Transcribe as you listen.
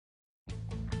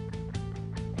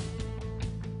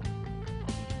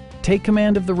Take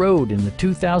command of the road in the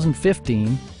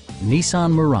 2015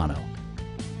 Nissan Murano.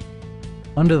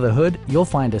 Under the hood, you'll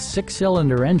find a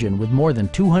 6-cylinder engine with more than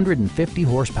 250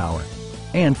 horsepower.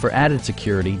 And for added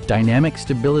security, dynamic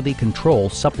stability control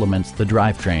supplements the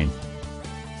drivetrain.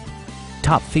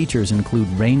 Top features include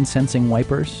rain-sensing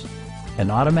wipers,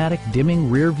 an automatic dimming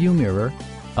rear-view mirror,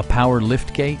 a power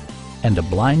liftgate, and a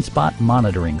blind spot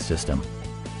monitoring system.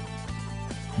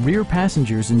 Rear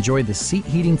passengers enjoy the seat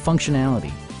heating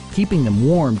functionality, keeping them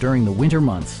warm during the winter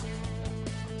months.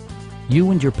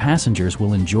 You and your passengers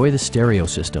will enjoy the stereo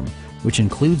system, which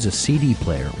includes a CD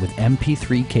player with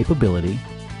MP3 capability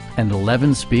and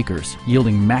 11 speakers,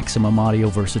 yielding maximum audio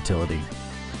versatility.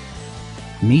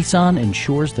 Nissan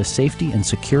ensures the safety and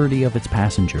security of its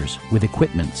passengers with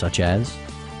equipment such as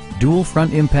dual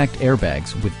front impact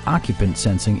airbags with occupant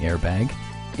sensing airbag,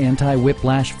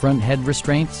 anti-whiplash front head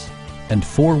restraints, and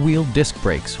 4-wheel disc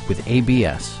brakes with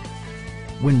ABS.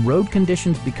 When road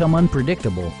conditions become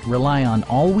unpredictable, rely on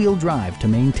all-wheel drive to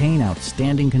maintain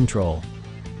outstanding control.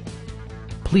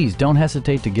 Please don't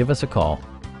hesitate to give us a call.